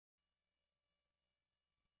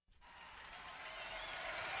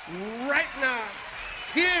right now.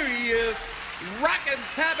 Here he is, rockin'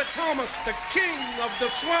 Tabby Thomas, the king of the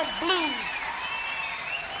swamp blues.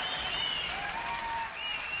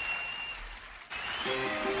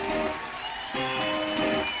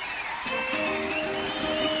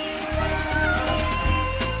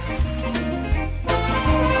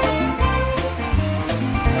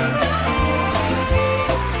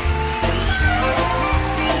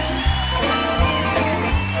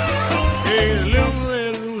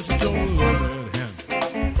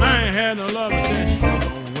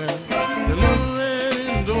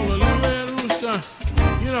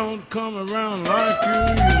 Come around like you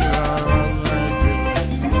are right,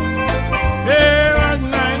 baby. Hey, right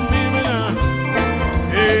tonight, baby, now.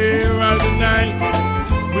 Hey, right tonight,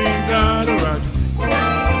 we got a right.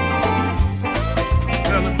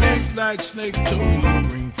 Well, a big black snake told the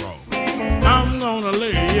green frog, I'm gonna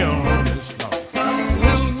lay you on this log.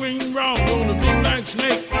 Little green frog on the big black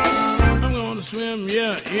snake, I'm gonna swim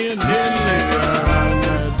you in the lake. Right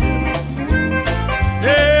tonight, baby.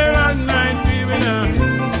 Hey, right tonight, baby, now.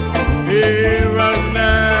 Hey, right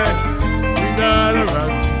now, we got a rock.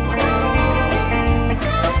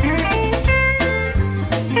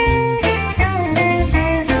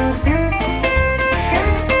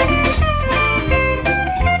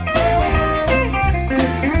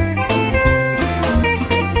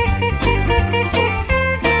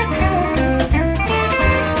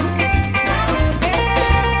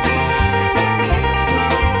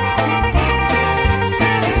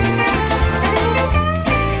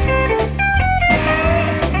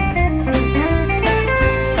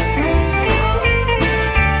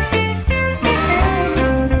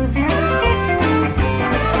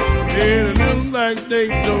 They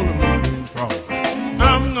told him,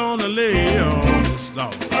 I'm gonna lay on this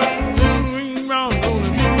log. Little green round on the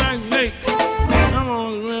big black lake, I'm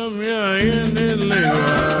gonna swim here in this lake.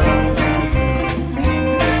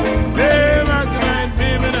 Hey, rock tonight,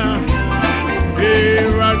 baby, now. Hey,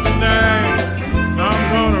 rock tonight, I'm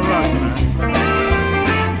gonna rock tonight.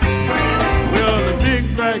 Well, the big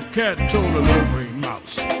black cat told the little green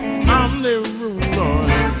mouse, I'm the ruler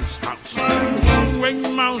in this house. The little green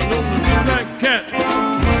mouse told the big black cat,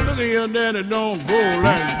 look at your daddy, don't go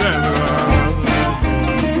like that.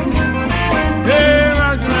 Hey,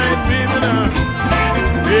 rock tonight, baby, now.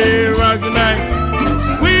 Hey, rock tonight,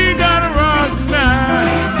 we gotta rock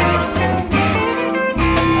tonight.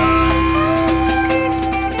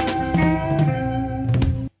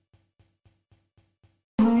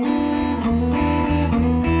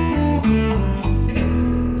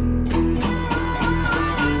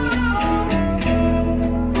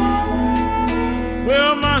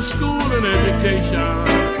 School and education,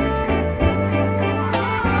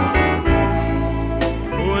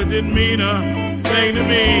 oh, it didn't mean a thing to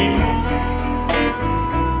me.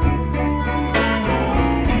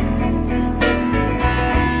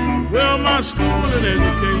 Well, my school and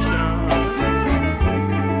education,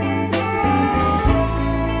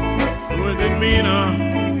 oh, it didn't mean a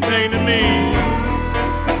thing to me.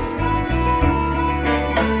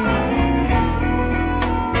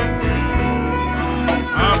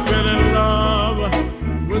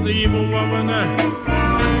 The evil woman that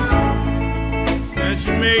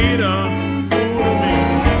she made a fool of me.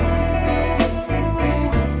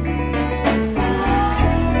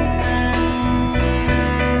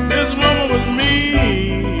 This woman was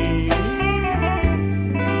mean,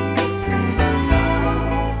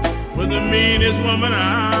 was the meanest woman I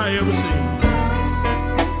ever seen.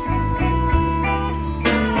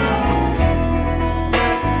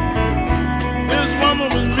 This woman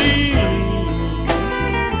was mean,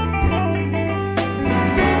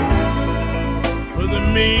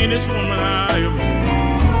 meanest woman I ever seen.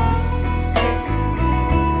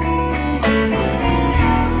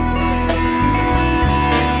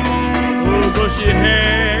 Oh, but she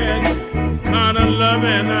had kind of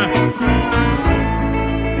loving,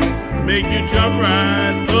 make you jump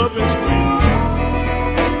right up and scream.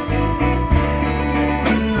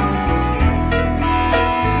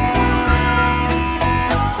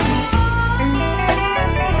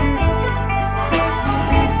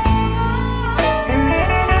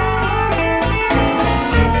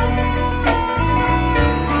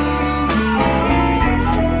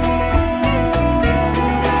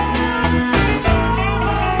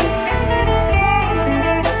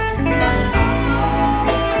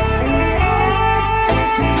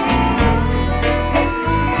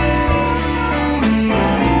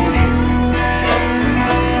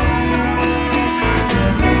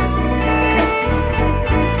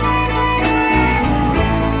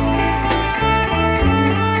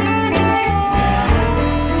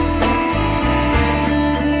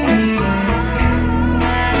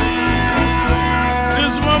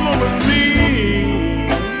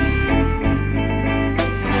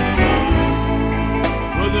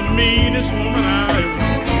 meanest woman I ever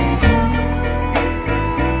seen.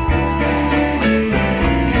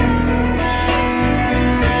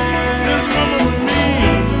 This woman was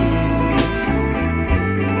mean.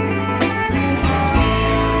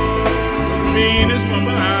 The meanest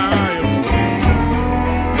woman I ever seen.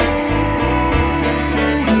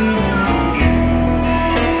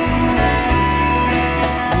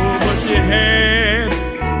 Oh, but she had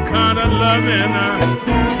kind of loving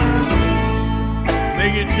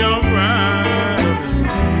make it jump right.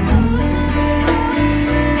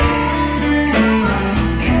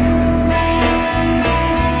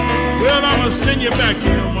 Well, I'm gonna send you back to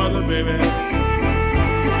your mother, baby.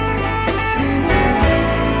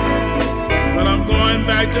 But I'm going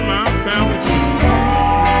back to my family.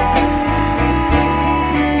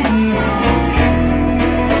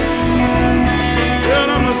 Well,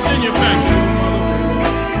 I'm gonna send you back to your mother,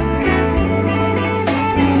 baby.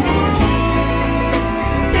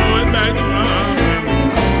 Going back to my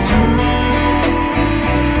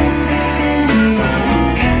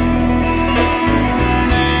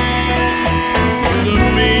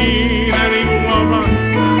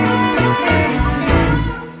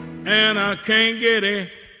I can't get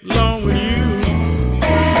along with you.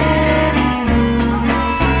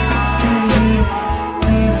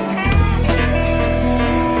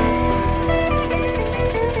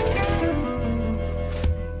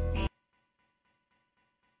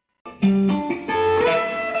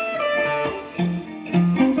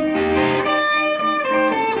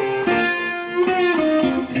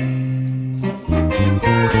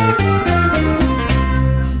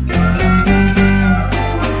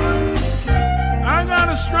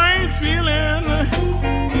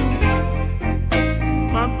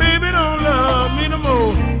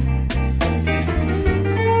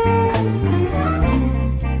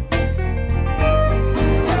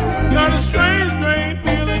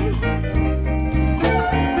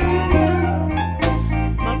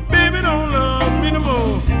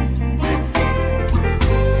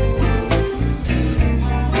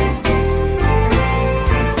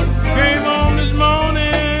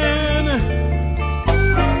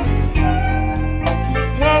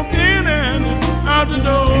 The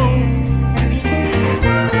door.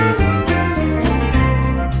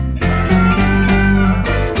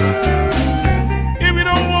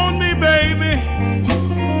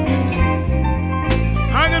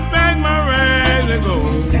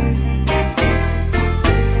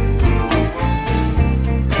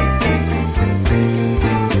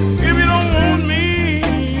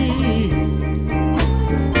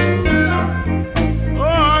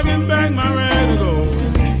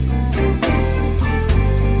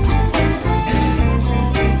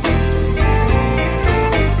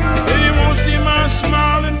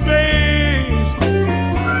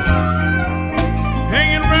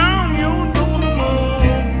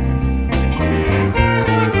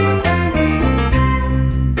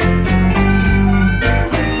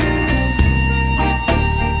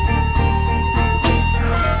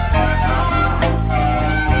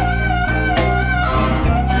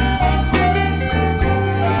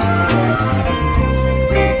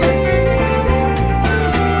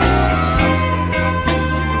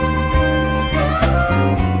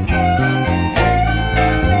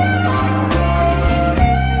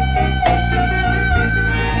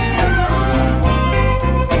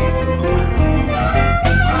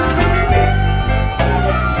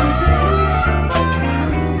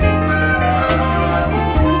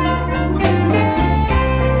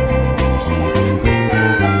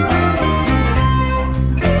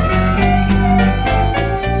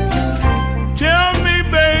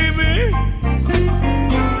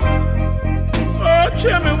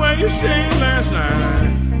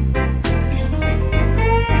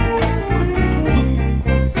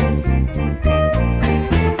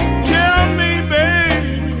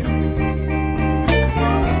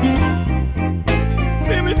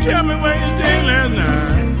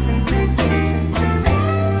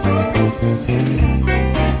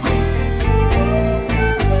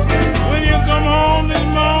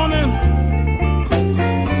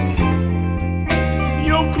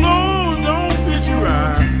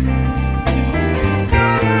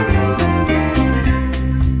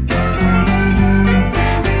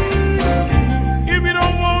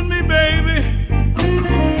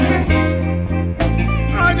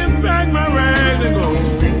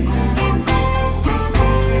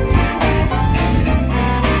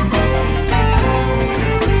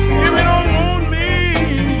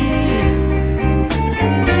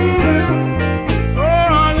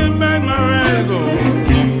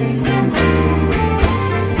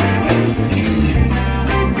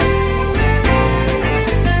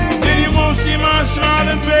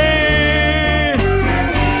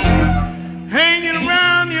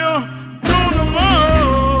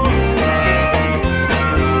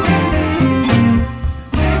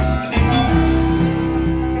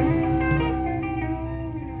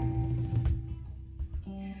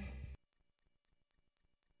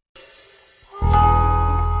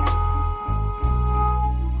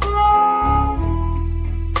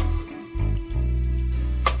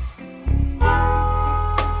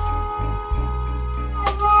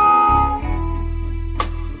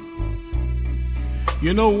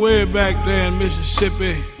 You know, way back there in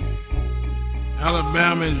Mississippi,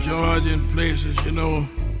 Alabama and Georgia and places, you know,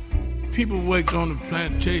 people worked on the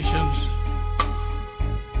plantations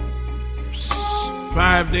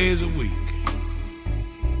 5 days a week.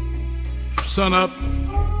 Sun up,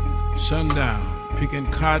 sun down, picking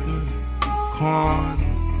cotton, corn,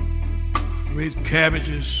 raised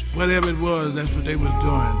cabbages, whatever it was, that's what they was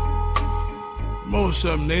doing. Most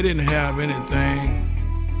of them, they didn't have anything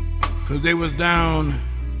because they was down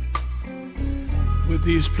with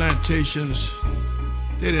these plantations.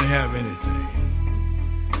 They didn't have anything.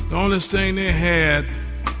 The only thing they had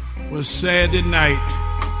was Saturday night.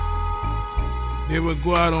 They would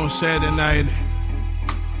go out on Saturday night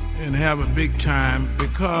and have a big time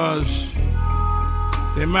because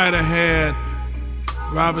they might have had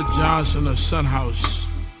Robert Johnson or Sunhouse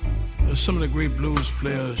or some of the great blues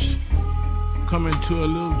players come into a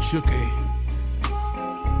little jukey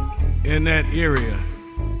in that area.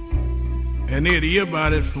 And they'd hear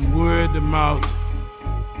about it from word to mouth.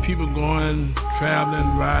 People going,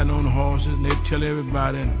 traveling, riding on horses, and they'd tell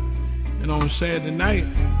everybody. And on Saturday night,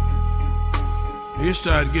 they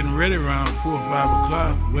started getting ready around 4 or 5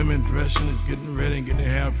 o'clock. Women dressing and getting ready and getting their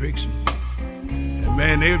hair fixed. And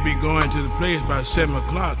man, they would be going to the place by 7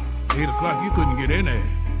 o'clock, 8 o'clock. You couldn't get in there.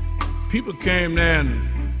 People came there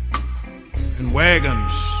in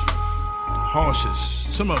wagons, horses.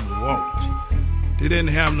 Some of them walked. They didn't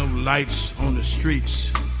have no lights on the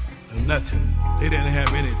streets or nothing. They didn't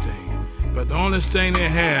have anything. But the only thing they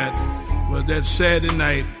had was that Saturday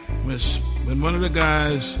night when one of the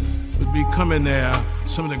guys would be coming there,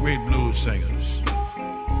 some of the great blues singers.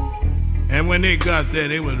 And when they got there,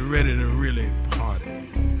 they was ready to really party.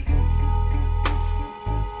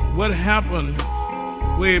 What happened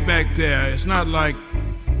way back there, it's not like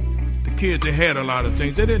the kids, they had a lot of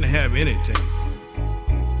things. They didn't have anything.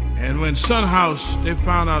 And when Sunhouse, they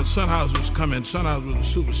found out Sunhouse was coming, Sunhouse was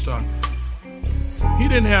a superstar. He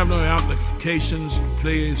didn't have no amplifications to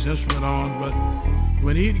play his instrument on, but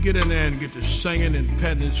when he'd get in there and get to singing and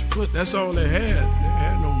patting his foot, that's all they had. They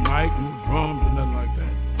had no mic, no drums, or nothing like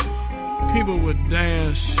that. People would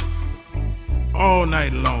dance all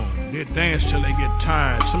night long. They'd dance till they get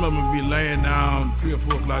tired. Some of them would be laying down 3 or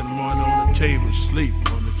 4 o'clock in the morning on the table, sleep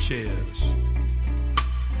on the chairs.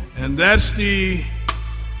 And that's the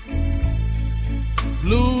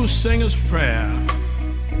blues singer's prayer.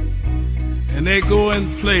 And they go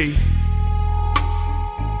and play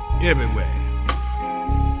everywhere.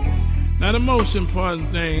 Now the most important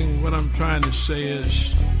thing, what I'm trying to say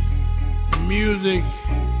is music,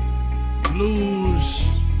 blues,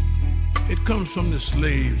 it comes from the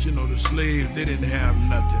slaves. You know, the slaves, they didn't have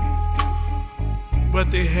nothing.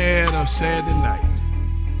 But they had a Saturday night.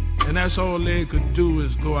 And that's all they could do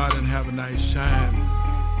is go out and have a nice time.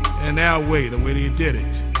 And their way, the way they did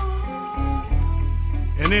it.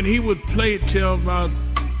 And then he would play till about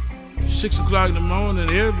 6 o'clock in the morning.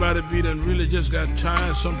 Everybody be done really just got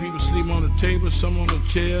tired. Some people sleep on the table, some on the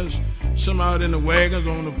chairs, some out in the wagons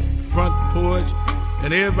on the front porch.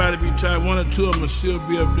 And everybody be tired. 1 or 2 of them will still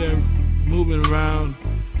be up there moving around.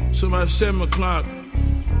 So about 7 o'clock,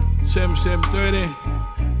 7:30,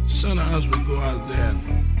 Sunhouse would go out there and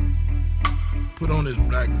put on his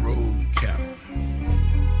black robe and cap.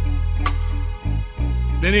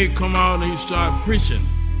 Then he'd come out and he'd start preaching.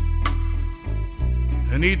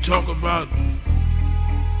 And he'd talk about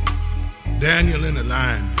Daniel in the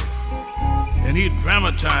lion den. And he'd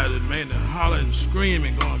dramatize it, man, and holler and scream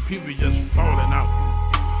and going, people just falling out.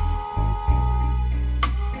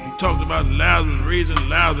 He talked about Lazarus, raising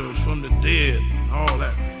Lazarus from the dead and all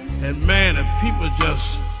that. And man, the people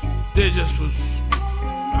they just was,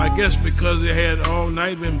 I guess because they had all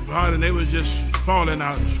night been partying, they was just falling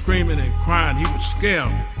out and screaming and crying. He would scare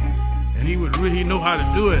them. And he would really know how to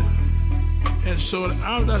do it. And so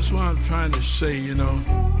that's what I'm trying to say, you know.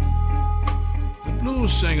 The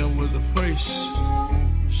blues singer was the first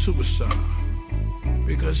superstar.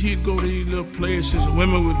 Because he'd go to these little places, and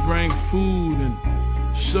women would bring food and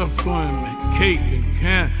stuff for him, and cake and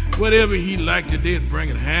can, whatever he liked, they'd bring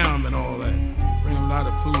it, ham and all that. Bring him a lot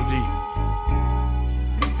of food to eat.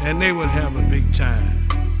 And they would have a big time.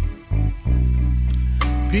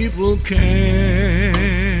 People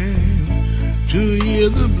came to hear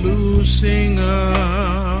the blues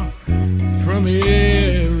singer from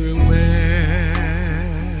everywhere.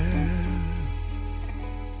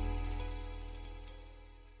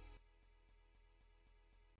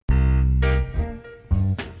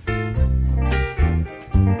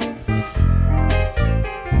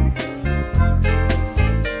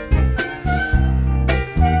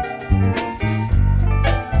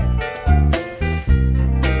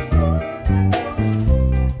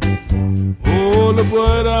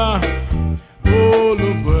 Luberta, oh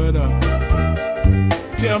Luberta,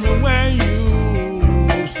 tell me where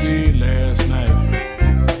you stayed last night.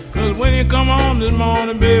 'Cause when you come home this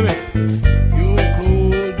morning, baby, your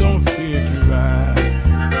clothes don't fit you right.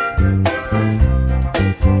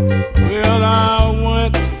 Well, I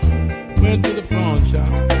went to the pawn shop,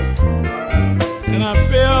 and I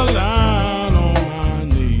fell down on my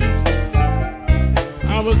knees.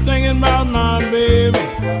 I was thinking about my baby,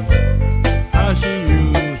 how she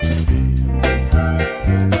used to be.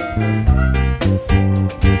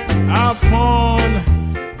 I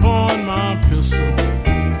pawned my pistol,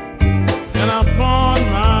 and I pawned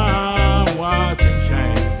my watch and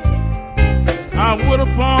chain. I would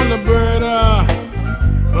have pawned the bird,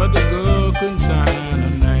 but the girl couldn't sign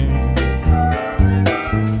her name.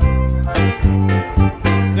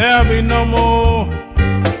 There'll be no more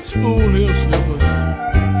Spool Hill slippers.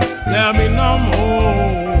 There'll be no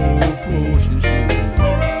more potion shoes.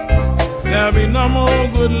 There'll be no more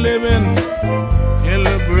good living in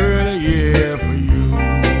Luberta, yeah, for you.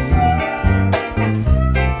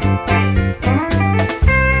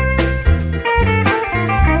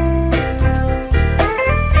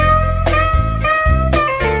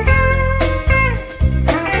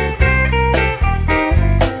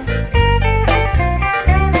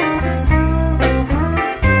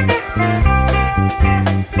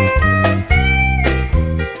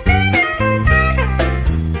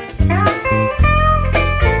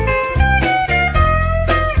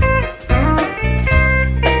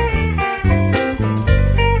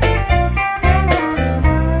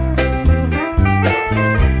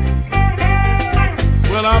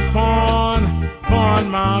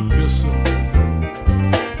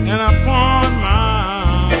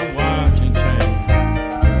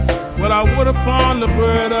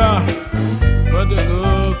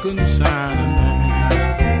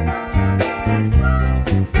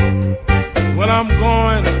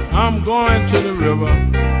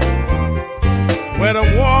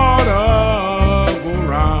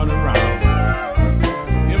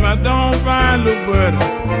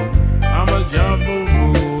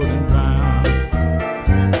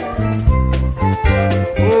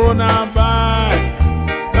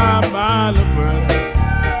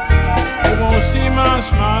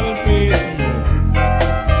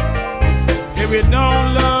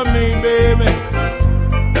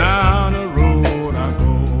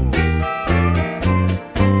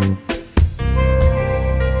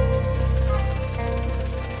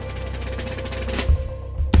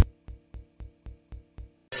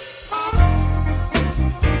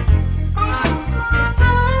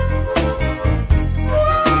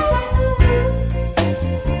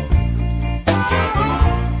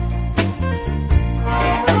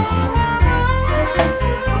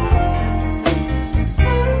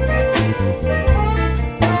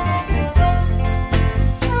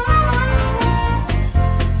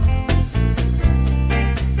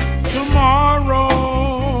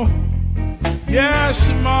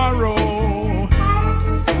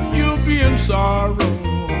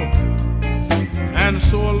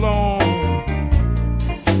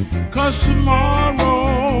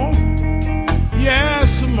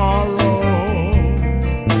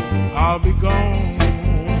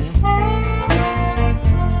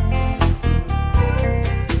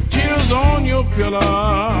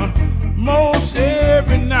 pillar most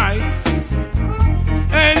every night,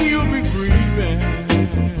 and you'll be grieving,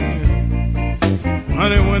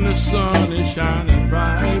 honey, when the sun is shining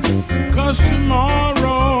bright. 'Cause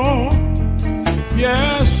tomorrow,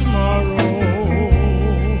 yes, tomorrow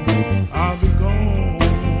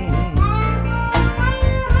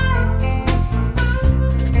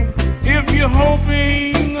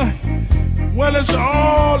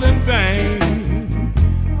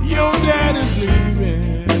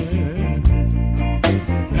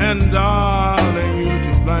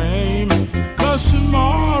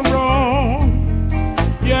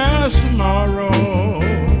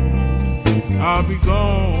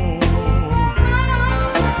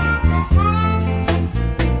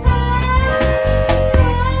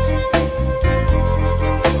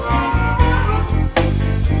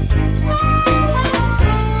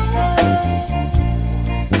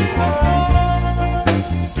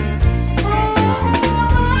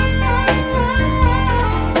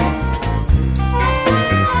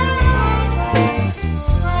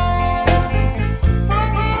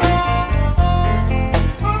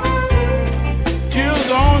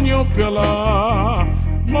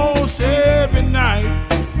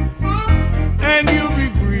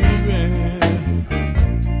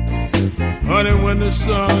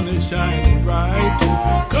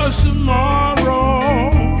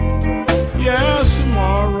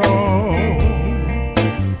tomorrow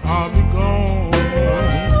I'll be gone.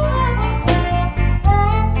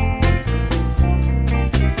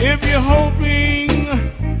 If you're hoping,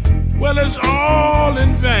 well, it's all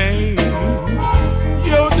in vain.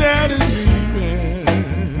 Your daddy's leaving,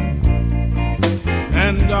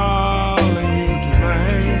 and darling, you to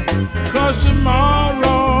blame. 'Cause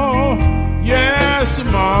tomorrow, yes,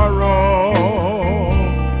 tomorrow,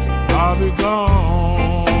 I'll be gone.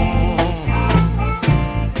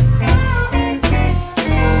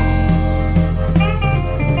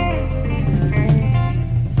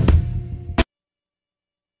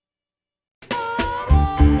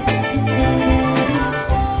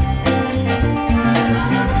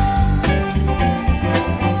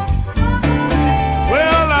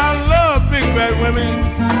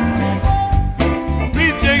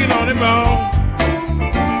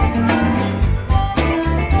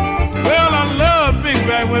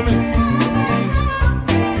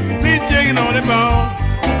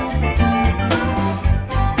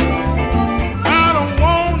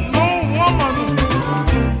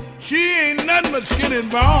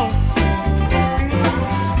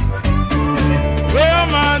 Well,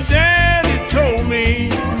 my daddy told me,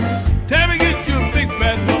 Tabby, get you a big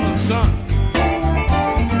fat woman, son.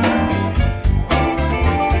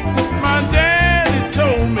 My daddy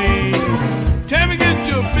told me, Tabby, get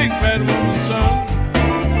you a big fat woman, son.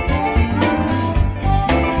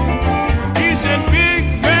 He said big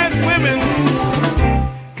fat women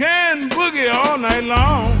can boogie all night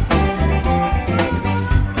long.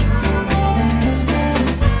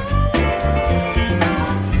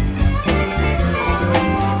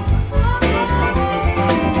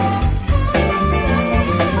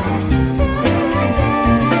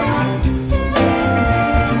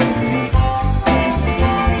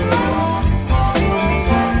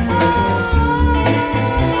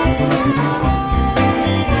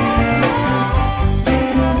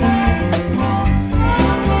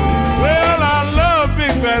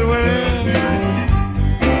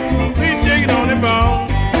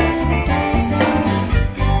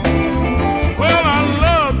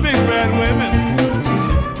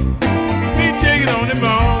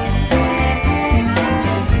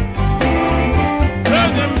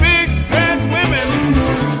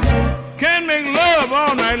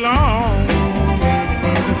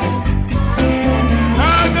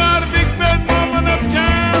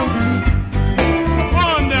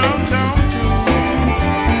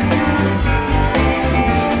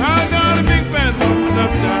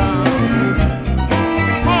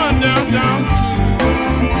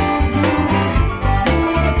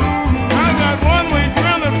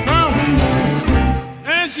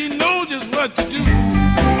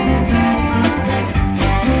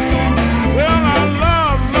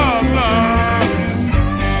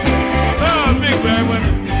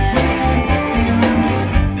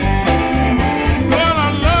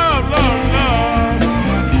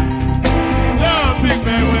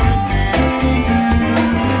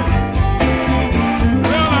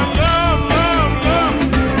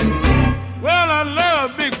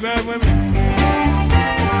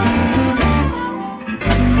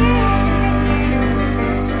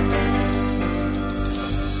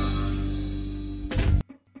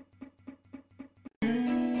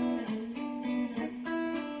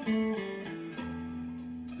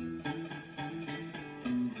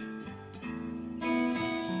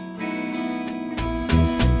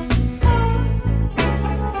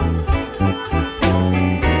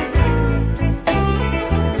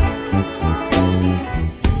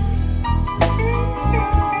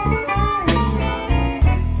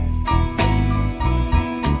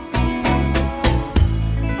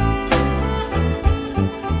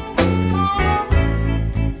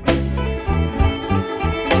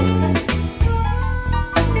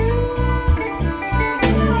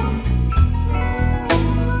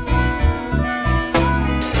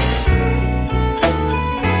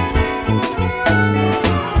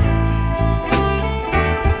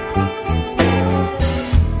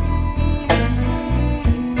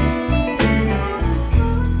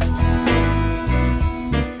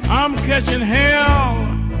 Catching hell,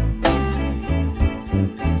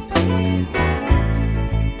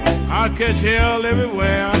 I catch hell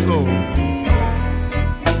everywhere I go.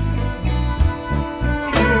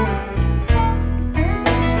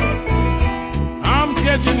 I'm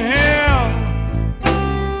catching hell,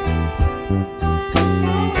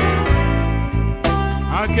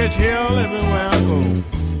 I catch hell everywhere I go.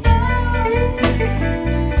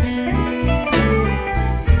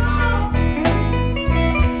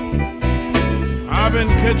 I've been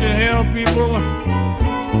catching hell, people,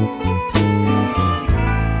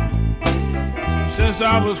 since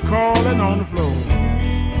First I was crawling on the floor.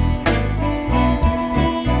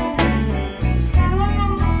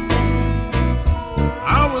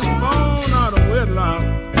 I was born out of wedlock.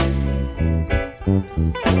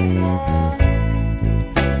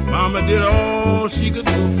 Mama did all she could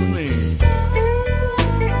do for me.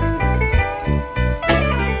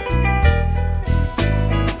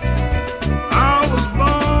 I was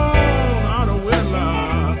born out of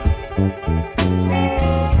wedlock.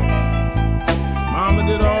 Mama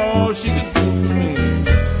did all she could do for me.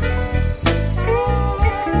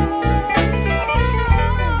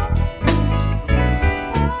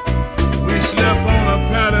 We slept on a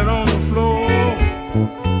padded on the floor.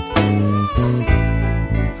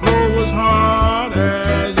 Floor was hard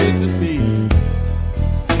as it could be.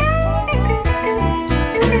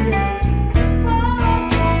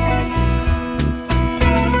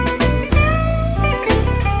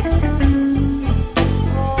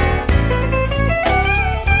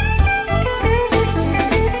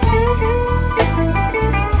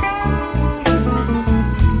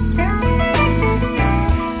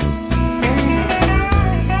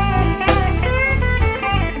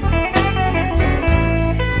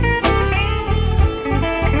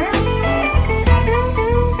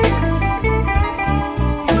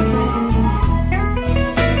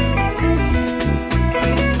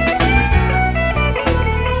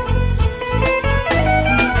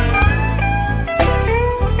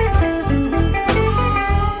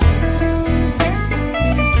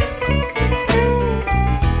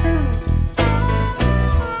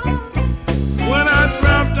 When I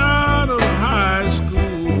dropped out of high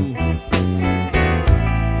school,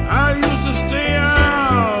 I used to stay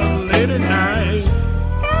out late at night.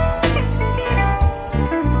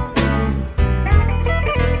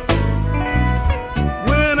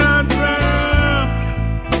 When I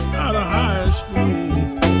dropped out of high school,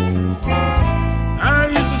 I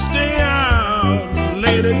used to stay out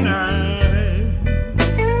late at night.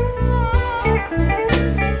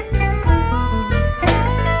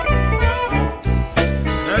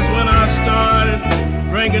 That's when I started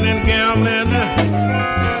drinking and gambling.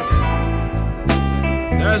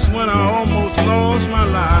 That's when I almost lost my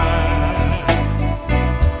life.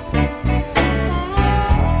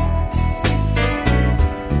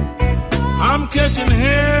 I'm catching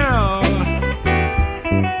hell.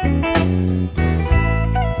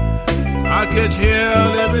 I catch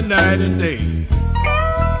hell every night and day.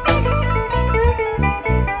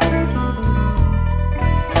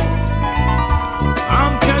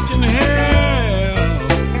 I'm catching hell.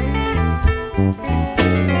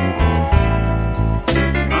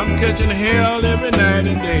 I'm catching hell every night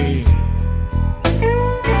and day.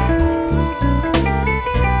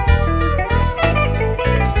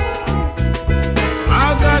 I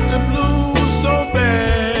got the blues so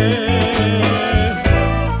bad,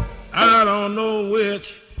 I don't know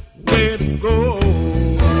which way to go.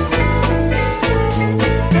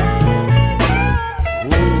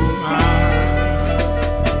 Oh, my.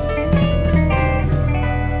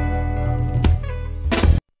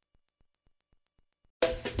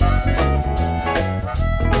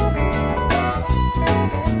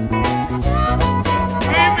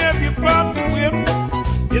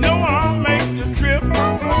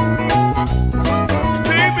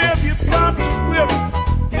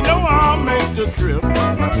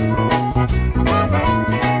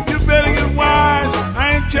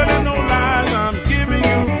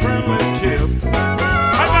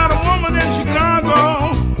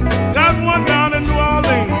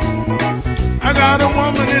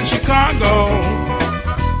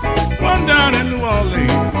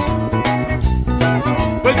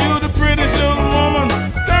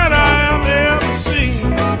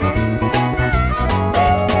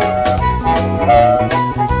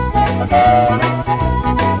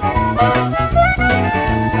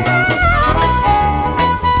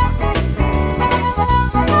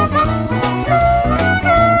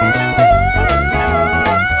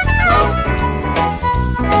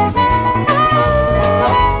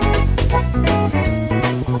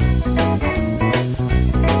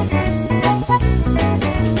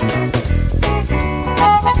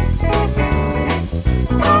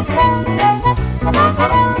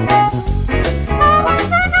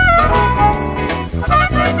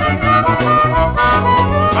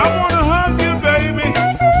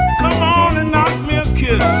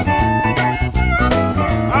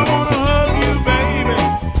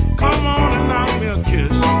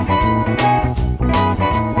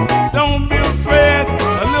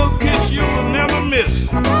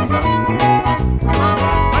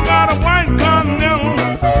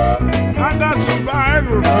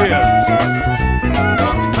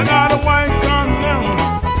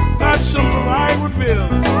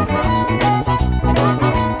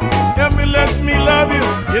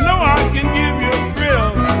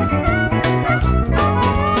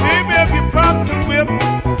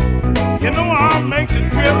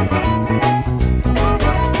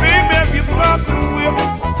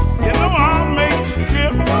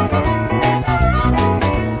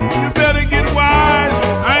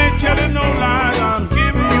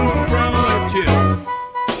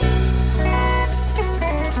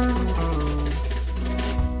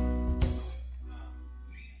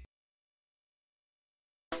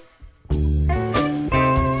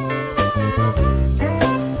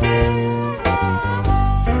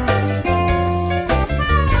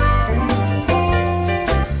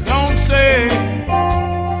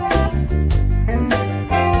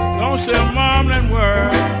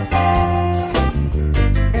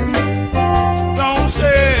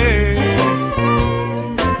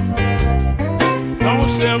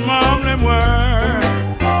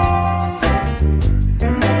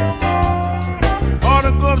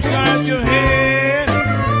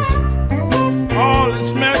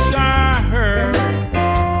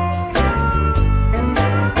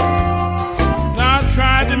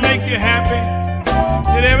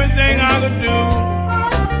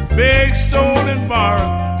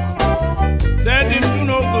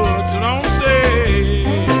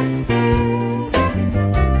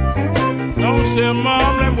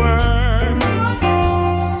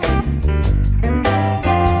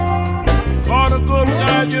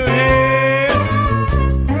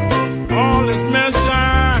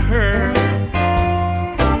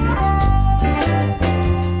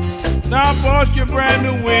 brand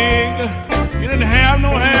new wig. You didn't have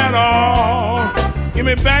no hair at all. Give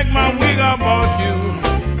me back my wig I bought you.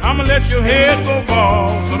 I'ma let your head go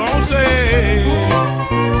bald. So don't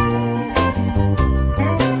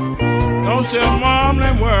say a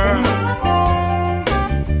mumbling word.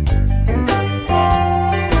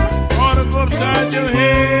 Ought to go upside your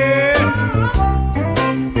head.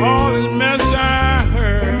 All this mess I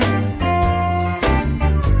heard.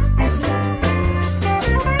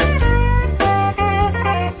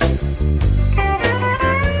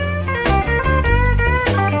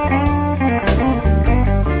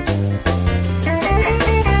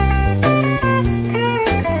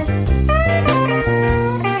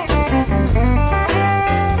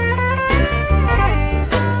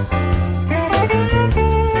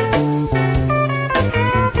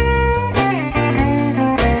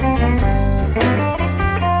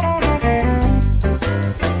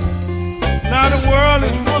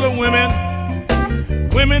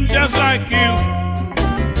 Women just like you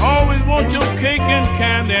always want your cake and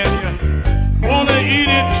candy, and you wanna eat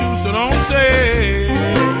it too. So don't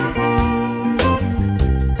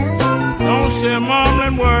say a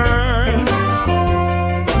mumbling word.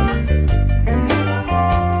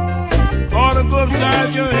 Ought to go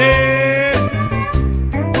upside your head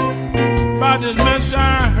about this mess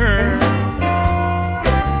I heard.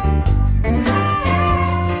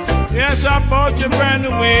 Yes, I bought you a brand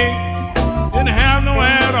new wig. Didn't have no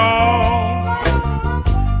hair at all.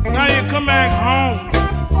 Now you come back home,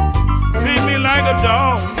 treat me like a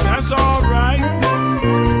dog. That's all right.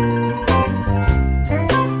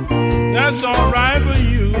 That's all right for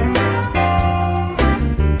you.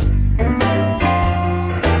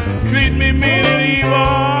 Treat me mean and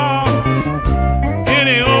evil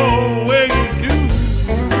any old way you do.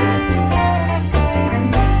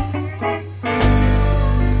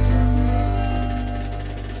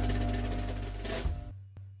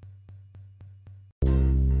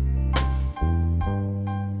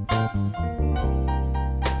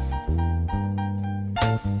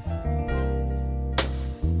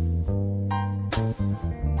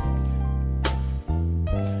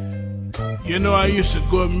 You know, I used to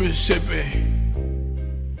go to Mississippi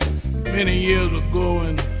many years ago,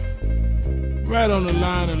 and right on the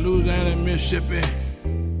line of Louisiana and Mississippi,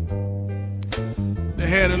 they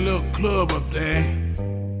had a little club up there.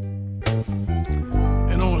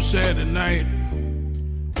 And on Saturday night,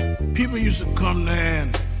 people used to come there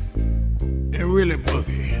and really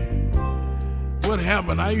boogie. What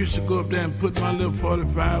happened, I used to go up there and put my little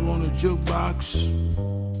 45 on the jukebox,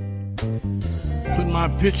 put my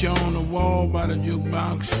picture on the wall by the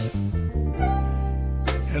jukebox,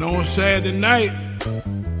 and on Saturday night,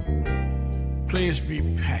 place be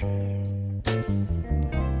packed.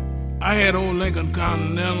 I had old Lincoln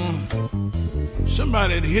Continental.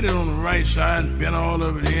 Somebody had hit it on the right side and bent all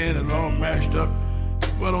over the end and all mashed up.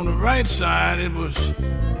 But on the right side, it was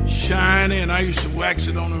shiny, and I used to wax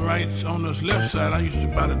it on the right. On the left side, I used to,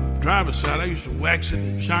 by the driver's side, I used to wax it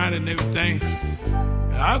and shine it and everything.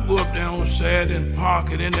 And I'd go up there on Saturday and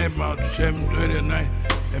park it in there about 7:30 at night.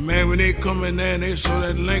 And man, when they come in there and they saw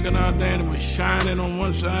that Lincoln out there and it was shining on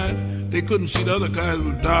one side, they couldn't see the other cars. It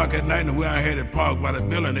was dark at night, and where I had it parked by the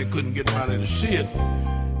building, they couldn't get by there to see it.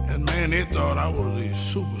 And man, they thought I was a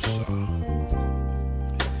superstar.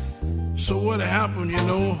 So what happened, you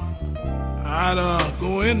know, I'd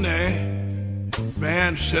go in there,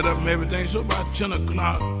 band set up and everything. So about 10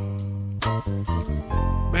 o'clock,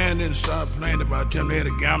 band didn't start playing about 10. They had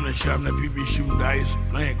a gambling shop and people be shooting dice,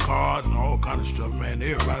 playing cards and all kind of stuff, man.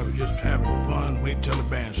 Everybody was just having fun, wait till the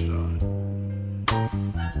band started.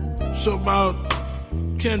 So about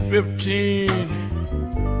 10:15,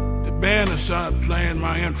 the band started playing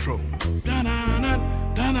my intro. Da-na-na,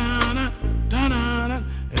 da-na-na, da-na-na.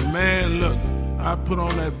 And man, look, I put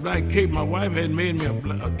on that black cape. My wife had made me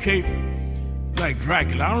a cape like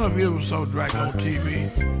Dracula. I don't know if you ever saw Dracula on TV,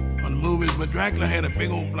 on the movies, but Dracula had a big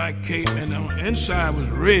old black cape, and the inside was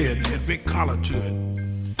red. It had a big collar to it.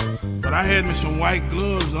 But I had me some white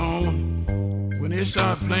gloves on. When they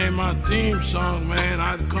started playing my theme song, man,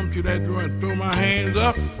 I'd come to that door and throw my hands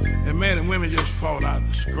up, and man, the women just fall out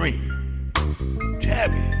and scream.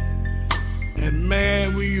 Tabby. And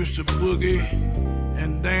man, we used to boogie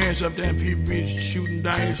and dance up there, and people be shooting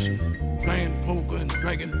dice, and playing poker and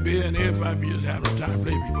drinking beer, and everybody be just having a time.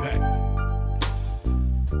 They be packed.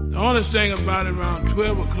 The only thing about it, around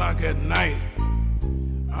 12 o'clock at night,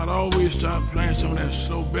 I'd always start playing some of that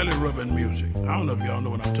slow belly rubbing music. I don't know if y'all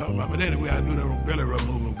know what I'm talking about, but anyway, I do that belly rub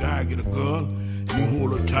movement. Guy get a girl, you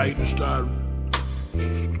hold her tight and start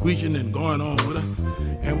squeezing and going on with her.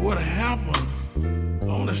 And what happened, the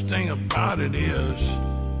only thing about it is,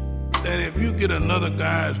 that if you get another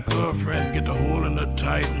guy's girlfriend, get to holding her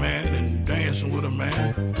tight, man, and dancing with her,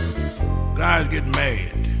 man, guys get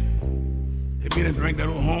mad. They be to drink that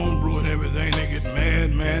old homebrew and everything, they get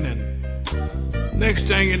mad, man, and next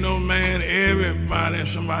thing you know, man,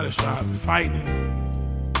 somebody start fighting.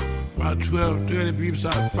 About 12, 30 people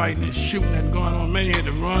started fighting and shooting and going on. Man, you had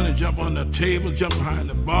to run and jump on the table, jump behind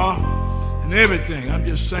the bar, and everything. I'm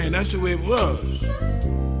just saying, that's the way it was.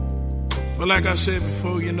 But like I said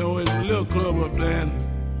before, you know, it's a little club up there, and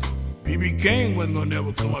B.B. King wasn't going to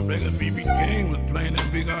never come up there, because B.B. King was playing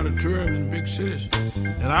in big auditoriums in big cities.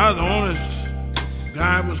 And I was the only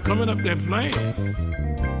guy was coming up there playing.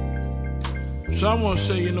 Someone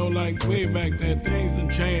say, you know, like way back there, things done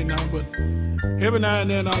changed now, but every now and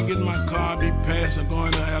then I get in my car, be passing,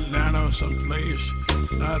 going to Atlanta or someplace,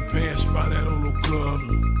 and I'd pass by that old little club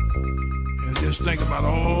and just think about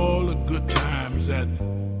all the good times that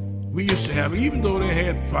we used to have, even though they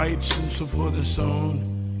had fights and so forth and so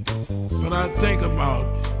on. But I think about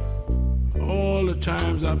all the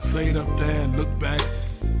times I played up there and look back,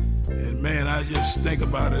 and man, I just think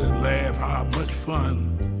about it and laugh how much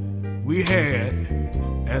fun we had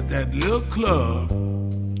at that little club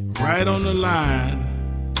right on the line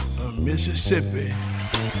of Mississippi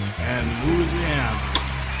and Louisiana.